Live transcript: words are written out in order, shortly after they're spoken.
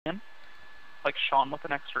Like Sean with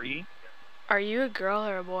an extra E? Are you a girl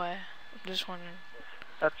or a boy? I'm just wondering.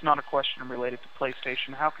 That's not a question related to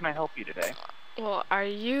PlayStation. How can I help you today? Well, are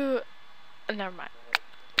you... Never mind.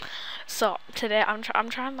 So, today I'm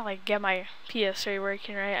trying to, like, get my PS3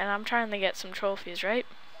 working, right? And I'm trying to get some trophies, right?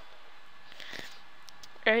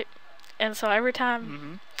 Right? And so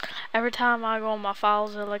Mm-hmm. every time I go on my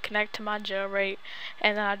files, it'll connect to my jailbreak,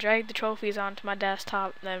 and then I drag the trophies onto my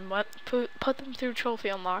desktop, then put them through Trophy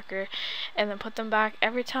Unlocker, and then put them back.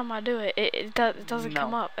 Every time I do it, it doesn't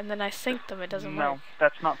come No. up, and then I sync them, it doesn't work. No,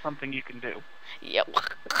 that's not something you can do. Yep.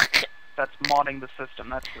 That's modding the system.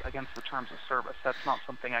 That's against the terms of service. That's not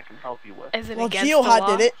something I can help you with. Is it Well, against the Geohot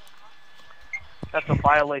law? did it. That's a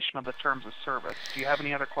violation of the terms of service. Do you have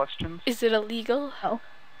any other questions? Is it illegal? Oh.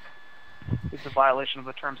 It's a violation of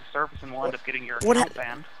the terms of service, and we'll end up getting your What account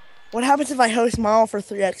banned. What happens if I host Mile for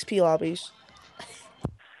 3 XP lobbies?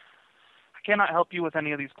 I cannot help you with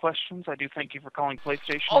any of these questions. I do thank you for calling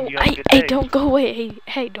PlayStation. Oh, You have a good hey, day. don't go away.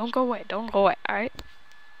 Hey, don't go away. Don't go away, alright?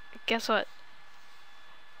 Guess what?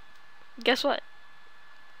 Guess what?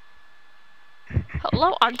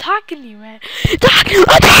 Hello, I'm talking to you, man. I'm talking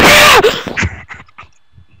to you!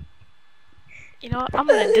 You know what? I'm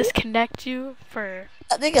gonna disconnect you for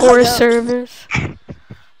poor service.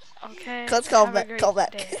 Okay. Let's call have a back. great Call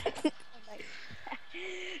back. day.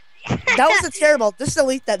 That was a terrible. Just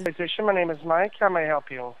delete that. PlayStation, my name is Mike. How may I help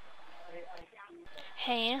you?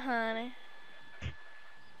 Hey, honey.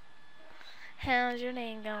 How's your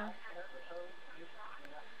day going?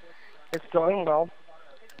 It's going well.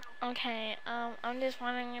 Okay, I'm just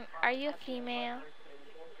wondering, are you a female?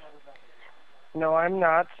 No, I'm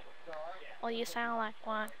not. Well, you sound like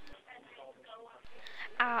one.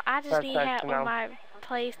 I just That's need nice help to with know. my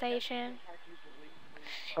PlayStation.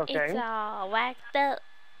 Okay. It's whacked up.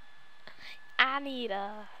 I need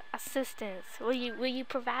assistance. Will you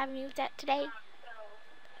provide me with that today?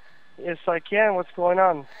 Yes, I can. What's going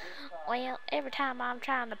on? Well, every time I'm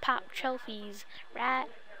trying to pop trophies, right?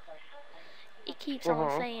 It keeps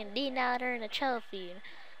on saying did not earn a trophy.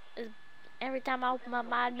 Every time I open my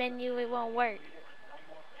mod menu, it won't work.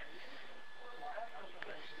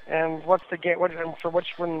 And what's the game? What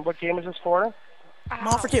game is this for?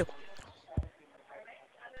 Mile for 2.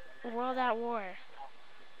 World at War.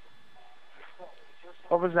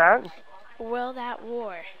 What was that? World at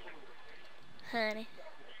War. Honey.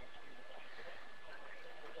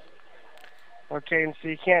 Okay, and so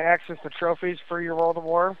you can't access the trophies for your World of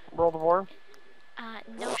War?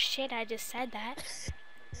 No shit, I just said that.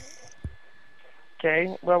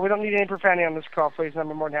 Okay. Well, we don't need any profanity on this call, please. I'm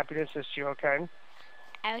more than happy to assist you, okay?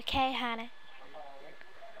 Okay, honey.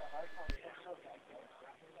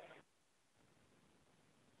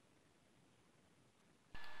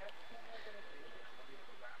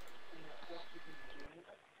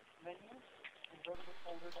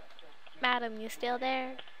 Madam, you still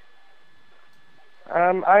there? I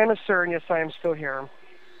am a sir, and yes, I am still here.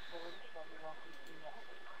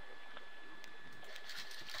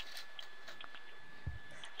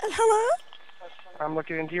 Hello? I'm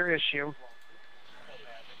looking into your issue.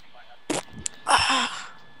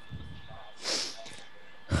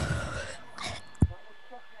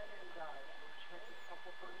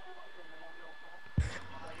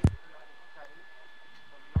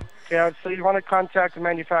 Yeah, so you want to contact the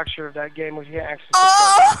manufacturer of that game with you access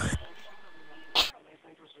to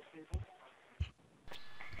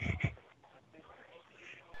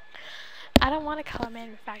I don't want to call a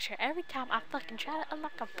manufacturer. Every time I fucking try to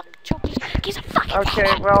unlock a fucking trophy, he's a fucking Okay,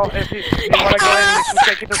 well, if you want to go ahead and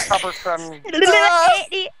take it to cover from...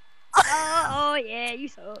 Oh, yeah, you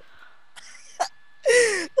suck.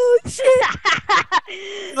 Oh,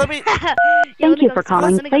 shit. Let me... Thank you for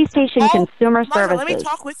calling PlayStation Consumer Martha, let me Services.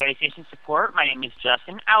 talk with... PlayStation support. My name is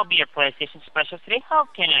Justin. I'll be your PlayStation specialist today. How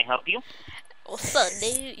can I help you? What's up,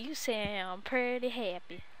 dude? You sound pretty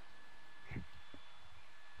happy.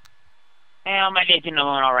 Well, my day's been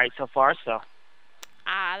going all right so far, so.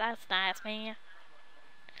 Ah, that's nice, man.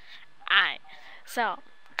 Alright, so,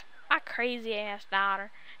 my crazy ass daughter,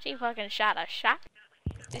 she fucking shot a shotgun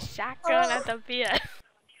at the PS.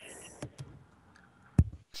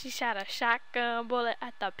 She shot a shotgun bullet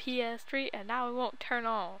at the PS3, and now it won't turn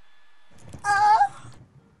on.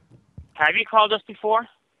 Have you called us before?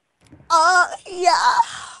 Yeah.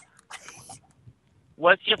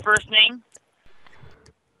 What's your first name?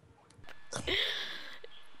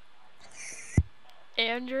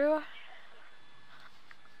 Andrew?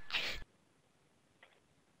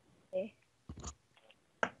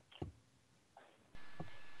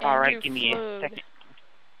 Alright, give me a Flug. second.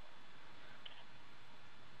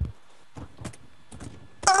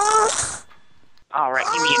 Alright,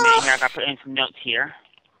 give me a minute here. I gotta put in some notes here.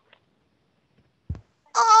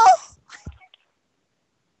 Oh.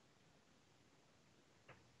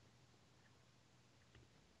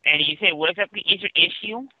 And you say, what exactly is your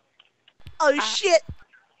issue? Oh shit.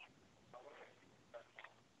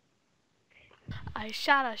 I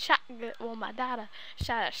shot a shotgun. Well, my daughter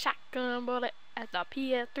shot a shotgun bullet at the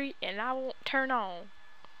PS3, and I won't turn on.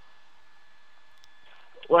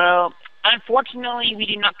 Well, unfortunately, we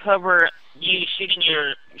did not cover you shooting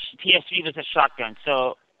your PS3 with a shotgun,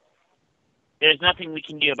 so there's nothing we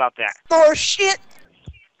can do about that. More shit.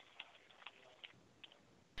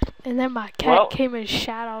 And then my cat came and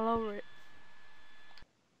shat all over it.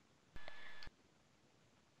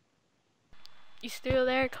 You still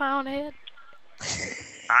there, clown head?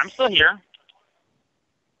 I'm still here.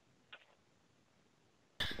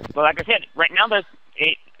 But like I said, right now,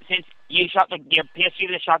 since you shot your PS3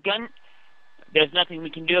 with a shotgun, there's nothing we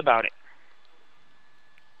can do about it.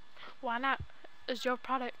 Why not? It's your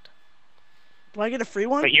product. Do I get a free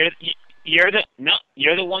one? But you're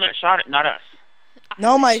the one that shot it, not us.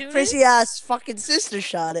 No, my crazy ass fucking sister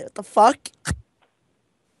shot it. What the fuck?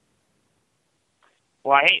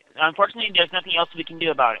 Well, hey, unfortunately, there's nothing else we can do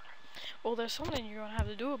about it. Well, there's something you're gonna have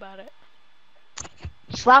to do about it.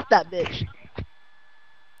 Slap that bitch.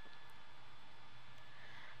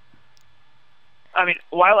 I mean,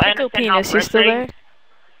 while I Pickle understand how penis, you still there?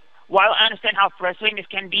 While I understand how frustrating this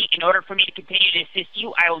can be, in order for me to continue to assist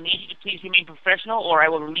you, I will need you to please remain professional, or I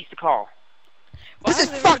will release the call. Why This is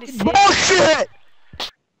does everybody fucking say that? bullshit.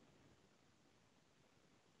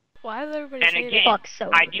 Why does everybody And say again, that?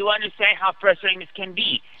 I do understand how frustrating this can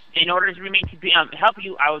be. In order to remain help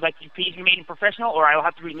you, I would like you to please remain professional, or I will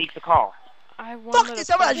have to release the call. I Fuck wanted this,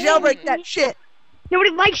 to I'm gonna play. jailbreak that shit. Nobody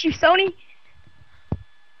likes you, Sony.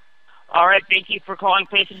 All right, thank you for calling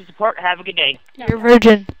PlayStation Support. Have a good day. You're a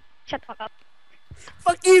virgin. Shut the fuck up.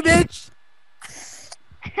 Fuck you, bitch.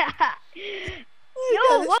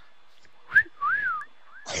 Yo, what?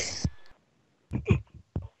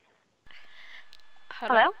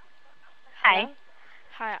 Hello? Hi.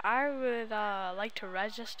 Hi, I would like to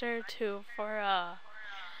register for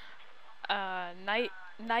night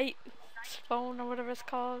phone or whatever it's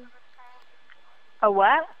called. A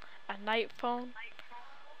what? A night phone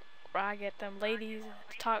where I get them ladies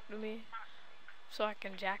to talk to me so I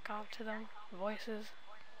can jack off to them voices.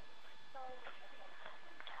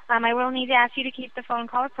 I will need to ask you to keep the phone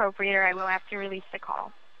call appropriate, or I will have to release the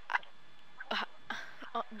call.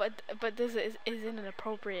 But this isn't an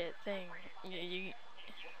appropriate thing. You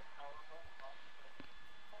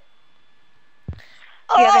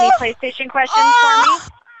Do you have any PlayStation questions for me?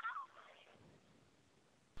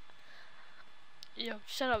 Yo,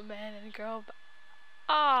 shut up, man and girl.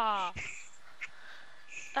 That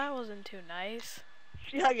wasn't too nice.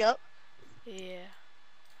 She hung up. Yeah.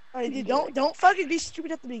 Hey, dude, don't fucking be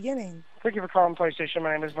stupid at the beginning. Thank you for calling PlayStation.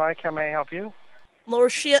 My name is Mike. How may I help you? More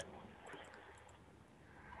shit.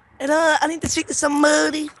 And I need to speak to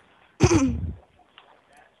somebody.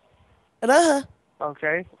 And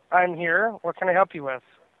Okay, I'm here. What can I help you with?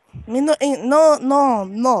 I mean, no English.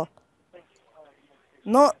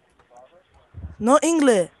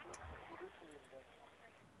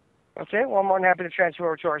 Okay, well, I'm more than happy to transfer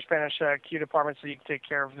over to our Spanish queue department so you can take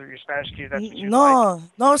care of your Spanish queue. That's what you'd like.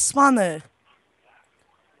 No Spanish.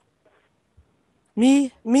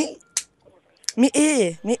 Me,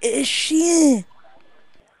 shit.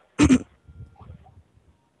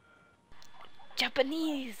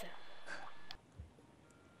 Japanese.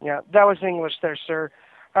 Yeah, that was English there, sir.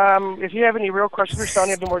 If you have any real questions for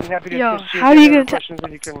Sonny, I'd be more than happy to Yo, assist you. how If are you have gonna any questions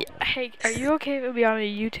that you can... Hey, are you okay with me on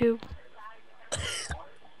YouTube?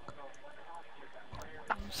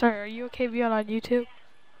 I'm sorry, are you okay with me on YouTube?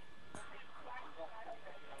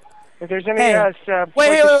 If there's any Hey, questions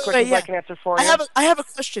yeah. I can answer for you. I have a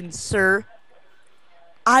question, sir.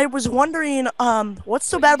 I was wondering, what's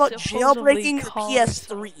so What bad you about supposedly jailbreaking the call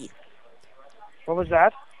PS3? What was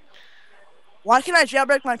that? Why can't I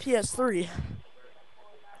jailbreak my PS3?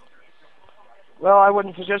 Well, I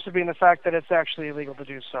wouldn't suggest it being the fact that it's actually illegal to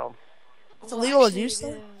do so. It's illegal to do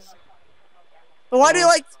so? But why do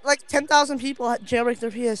like 10,000 people jailbreak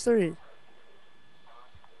their PS3?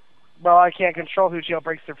 Well, I can't control who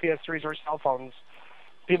jailbreaks their PS3s or cell phones.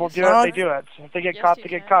 People do it, they do it. If they get caught, they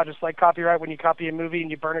get caught. Just like copyright, when you copy a movie and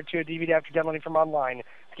you burn it to a DVD after downloading from online. If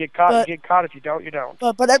you get caught, you get caught. If you don't, you don't.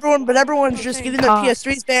 But everyone's just getting their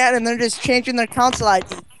PS3s banned and they're just changing their console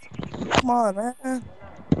ID. Come on, man.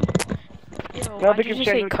 No, we can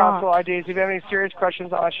change the console IDs. If you have any serious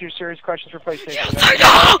questions, I'll ask you serious questions for PlayStation. Yes, I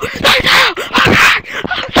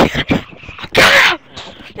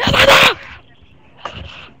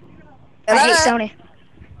know! I hate Sony.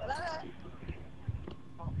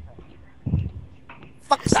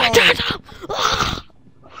 Fuck Sony.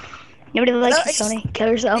 Nobody likes Hello, you, Sony. Kill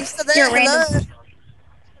yourself. you still there? You're a Hello? random.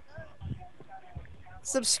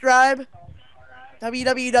 Subscribe.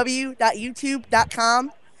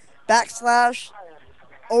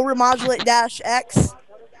 www.youtube.com/overmodulate-x.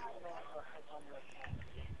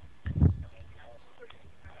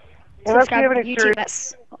 Unless you Subscribe have to any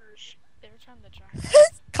serious YouTube. They were trying to try.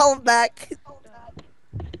 Call him back.